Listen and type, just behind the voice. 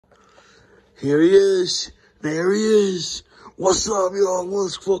Here he is. There he is. What's up, y'all?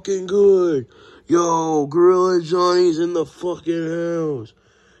 What's fucking good? Yo, Gorilla Johnny's in the fucking house.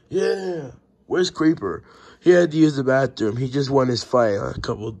 Yeah. Where's Creeper? He had to use the bathroom. He just won his fight a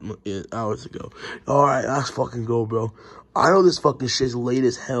couple hours ago. Alright, let's fucking go, bro. I know this fucking shit's late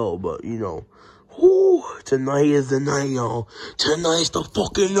as hell, but, you know. Whoo, tonight is the night, y'all. Tonight's the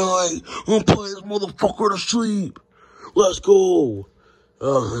fucking night. I'm putting this motherfucker to sleep. Let's go.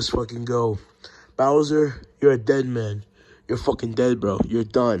 Oh, let's fucking go. Bowser, you're a dead man. You're fucking dead, bro. You're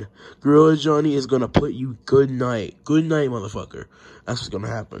done. Gorilla Johnny is gonna put you good night. Good night, motherfucker. That's what's gonna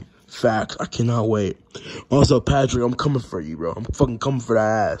happen. Facts. I cannot wait. Also, Patrick, I'm coming for you, bro. I'm fucking coming for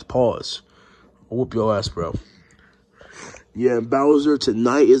that ass. Pause. I'll whoop your ass, bro. Yeah, Bowser,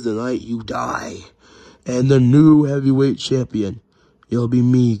 tonight is the night you die. And the new heavyweight champion, it'll be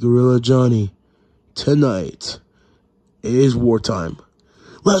me, Gorilla Johnny. Tonight is wartime.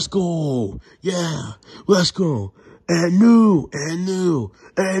 Let's go. Yeah, let's go. And new.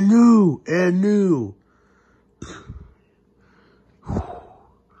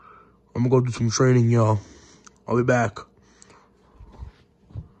 I'm gonna go do some training, y'all. I'll be back.